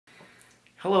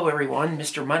Hello everyone,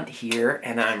 Mr. Munt here,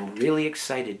 and I'm really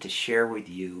excited to share with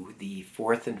you the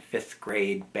 4th and 5th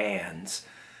grade bands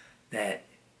that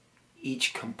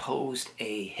each composed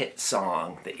a hit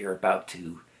song that you're about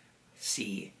to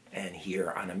see and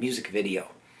hear on a music video.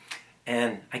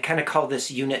 And I kind of call this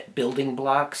unit building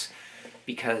blocks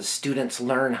because students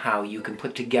learn how you can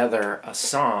put together a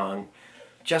song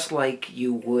just like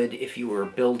you would if you were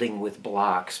building with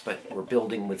blocks, but we're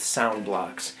building with sound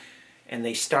blocks. And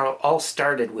they all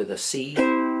started with a C,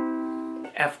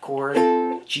 F chord,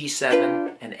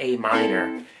 G7, and A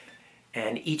minor.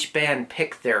 And each band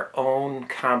picked their own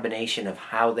combination of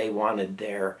how they wanted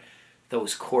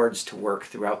those chords to work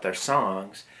throughout their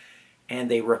songs.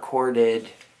 And they recorded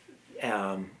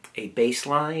a bass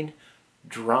line,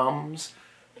 drums,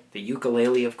 the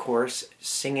ukulele, of course,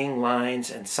 singing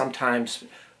lines, and sometimes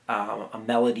a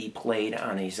melody played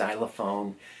on a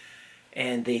xylophone.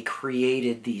 And they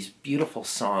created these beautiful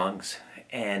songs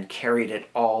and carried it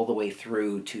all the way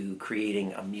through to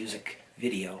creating a music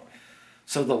video.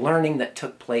 So the learning that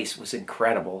took place was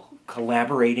incredible.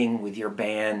 Collaborating with your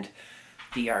band,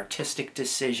 the artistic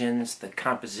decisions, the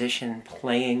composition,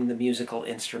 playing the musical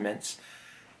instruments.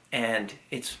 And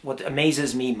what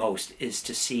amazes me most is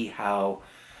to see how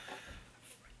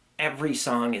every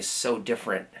song is so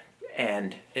different,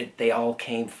 and they all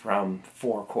came from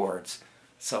 4 chords.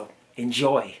 So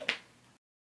enjoy.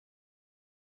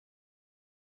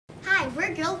 Hi,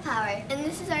 we're Girl Power, and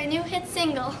this is our new hit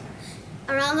single,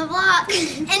 Around the Block.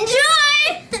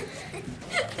 Enjoy!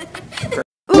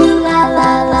 Ooh la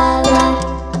la la la.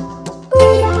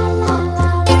 Ooh la la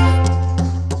la la.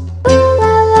 Ooh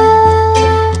la la la.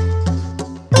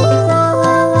 Ooh la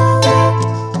la la la.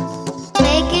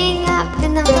 Waking up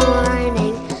in the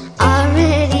morning,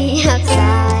 already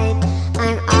outside.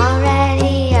 I'm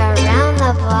already around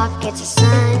the block. It's a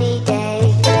sunny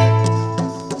day.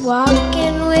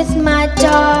 Walking with my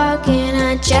dog, and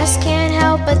I just can't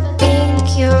help but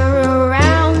think you're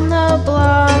around the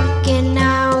block. And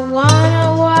I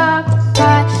wanna walk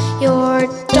by your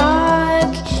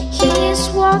dog. He's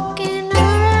walking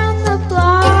around the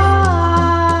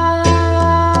block,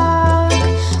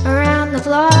 around the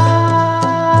block.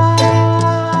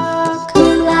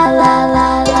 Ooh la la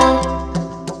la la.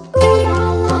 Ooh la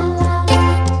la la la.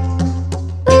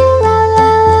 Ooh la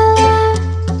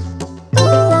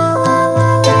la la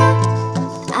la.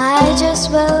 I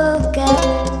just woke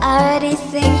up already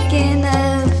thinking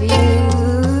of you.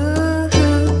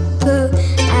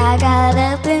 I got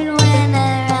up and went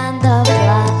around the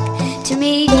block to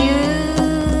meet you.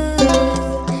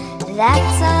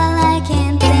 That's all I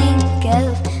can think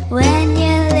of when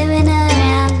you're living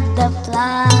around the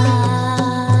block.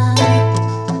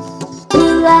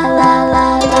 Ooh la la la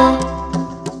la.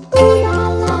 Ooh la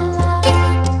la la la.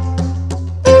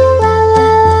 Ooh la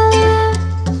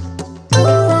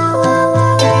la la la.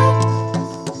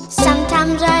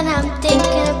 Sometimes when I'm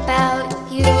thinking about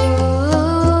you,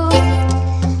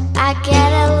 I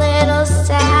get a little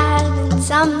sad and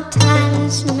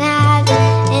sometimes mad,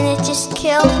 and it just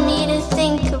kills me to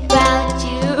think about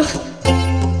you.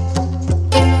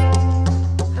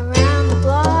 Around the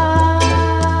block,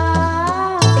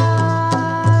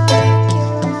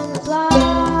 you're around the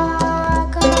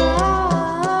block, oh,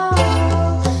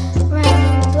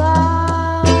 around the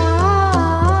block.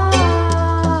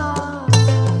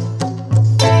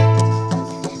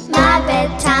 My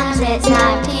bedtime's at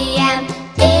 9 p.m.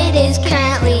 It is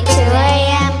currently 2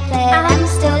 a.m. I'm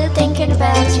still thinking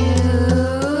about you.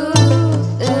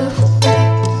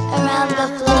 Around the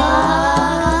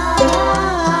block,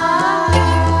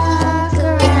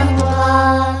 around the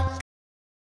block.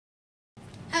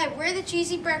 Hi, we're the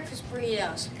Cheesy Breakfast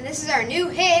Burritos, and this is our new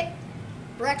hit,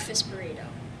 Breakfast Burrito.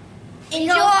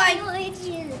 Enjoy!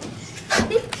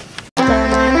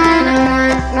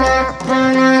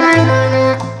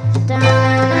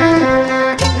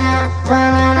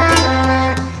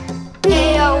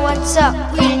 Hey yo, what's up?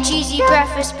 We the Cheesy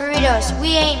Breakfast Burritos.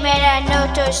 We ain't made out of no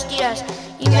Tostitos.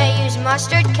 You may use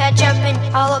mustard, ketchup, and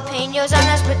jalapenos on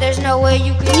us, but there's no way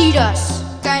you can eat us.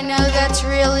 I know that's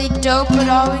really dope, but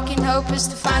all we can hope is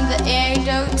to find the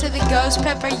antidote to the ghost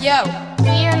pepper, yo.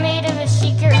 We are made of a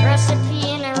secret recipe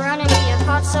and a running of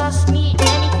hot sauce, meat,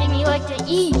 anything you like to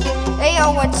eat. Hey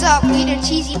yo, what's up? We the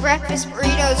Cheesy Breakfast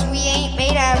Burritos. We ain't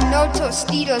made out of no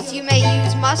Tostitos. You may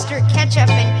use mustard, ketchup,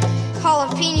 and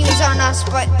jalapenos on us,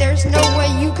 but there's no way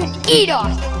you can eat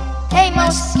us. Hey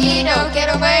mosquito, get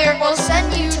away or we'll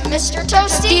send you to Mr.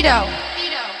 Tostito.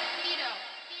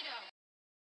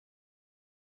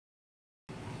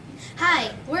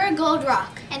 Hi, we're Gold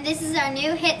Rock, and this is our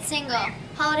new hit single,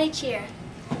 Holiday Cheer.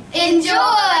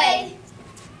 Enjoy!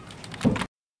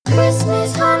 Christmas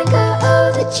Christmas, Hanukkah,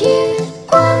 oh the cheer.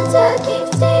 Kwanzaa,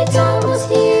 King's Day, it's almost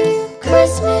here.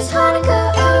 Christmas,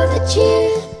 Hanukkah, oh the cheer.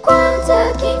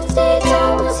 Kwanzaa, King's Day, it's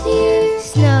almost here.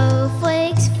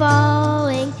 Snowflakes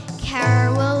falling,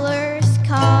 carolers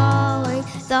calling,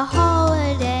 the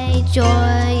holiday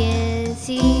joy is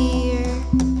here.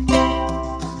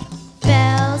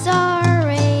 Bells are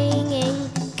ringing,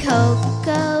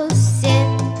 cocoa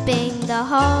sipping, the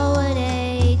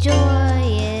holiday joy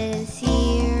is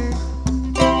here.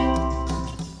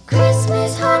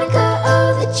 Christmas, Hanukkah,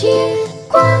 oh the cheer.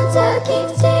 Kwanzaa,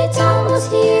 King's Day, it's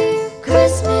almost here.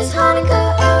 Christmas,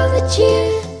 Hanukkah, oh the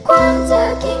cheer.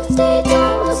 Kwanzaa, King's Day, it's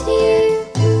almost here.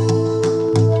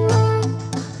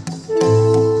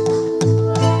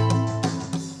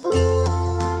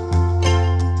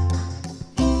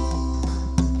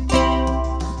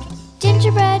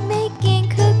 Gingerbread making,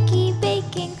 cookie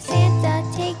baking, Santa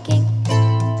taking,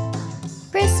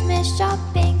 Christmas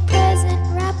shopping, present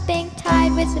wrapping,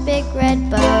 tied with a big red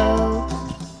bow.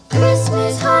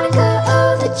 Christmas, Hanukkah,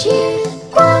 oh the cheer.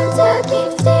 Kwanzaa,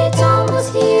 King's Day, it's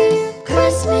almost here.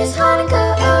 Christmas,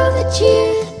 Hanukkah, oh the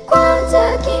cheer.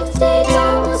 Kwanzaa, King's Day, it's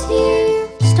almost here.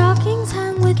 Stockings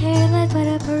hung with care, let's put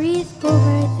up a wreath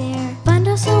over there.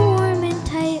 Bundles so warm and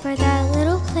tight for that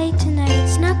little play tonight.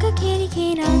 Snuck a candy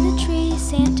cane on the tree,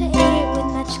 Santa ate it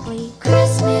with much glee.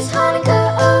 Christmas,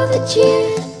 Hanukkah, oh the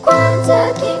cheer.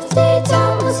 Kwanzaa, King's Day, it's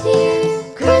almost here.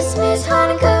 Christmas,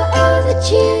 Hanukkah, oh the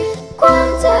cheer.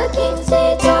 Kwanzaa, King's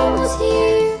Day, it's almost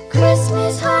here.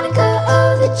 Christmas, Hanukkah,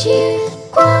 oh the cheer.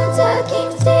 Kwanzaa,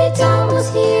 King's Day, it's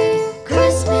almost here.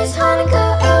 Christmas,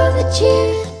 Hanukkah, oh the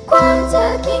cheer.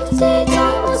 Kwanzaa, King's Day, it's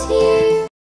almost here.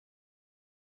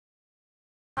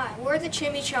 Hi, we're the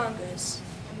Chimichangas.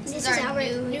 This is our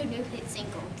new hit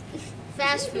single.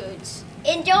 Fast foods.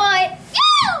 Enjoy!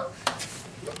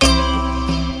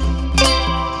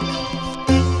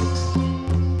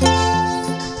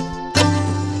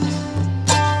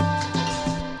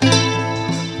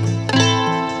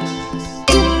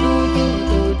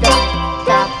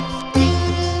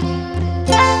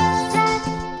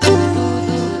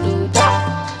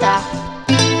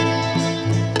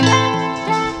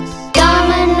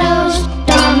 Dominoes,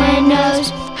 Dominoes,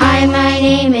 hi, my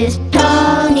name is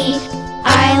Tony.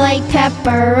 I like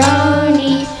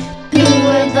pepperoni. Who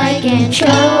would like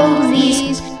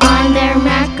anchovies on their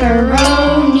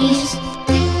macaronis?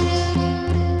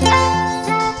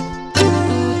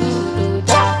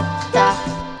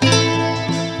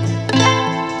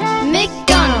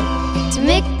 McDonald's,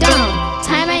 McDonald's,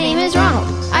 hi, my name is Ronald.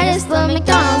 I just love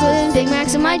McDonald's with Big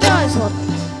Macs and my jaws full.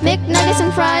 McNuggets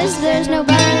and fries, there's no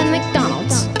better than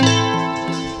McDonald's.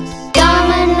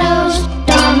 Dominoes,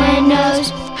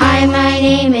 Dominoes, hi, my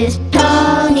name is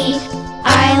Tony.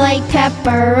 I like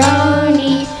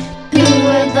pepperoni. Who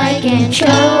would like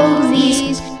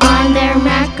anchovies on their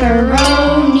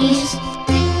macaronis?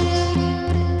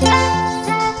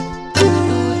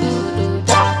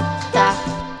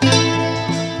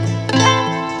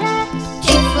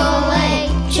 Chick-fil-A,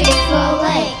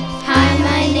 Chick-fil-A, hi,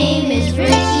 my name is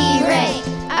Ricky Ray.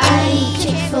 I eat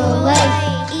Chick-fil-A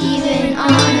even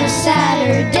on a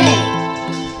Saturday.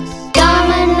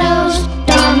 Dominoes,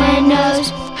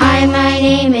 Dominoes, hi, my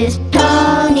name is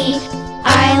Tony.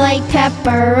 I like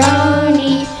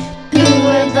pepperoni. Who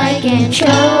would like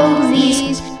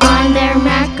anchovies on their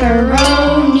macaroni?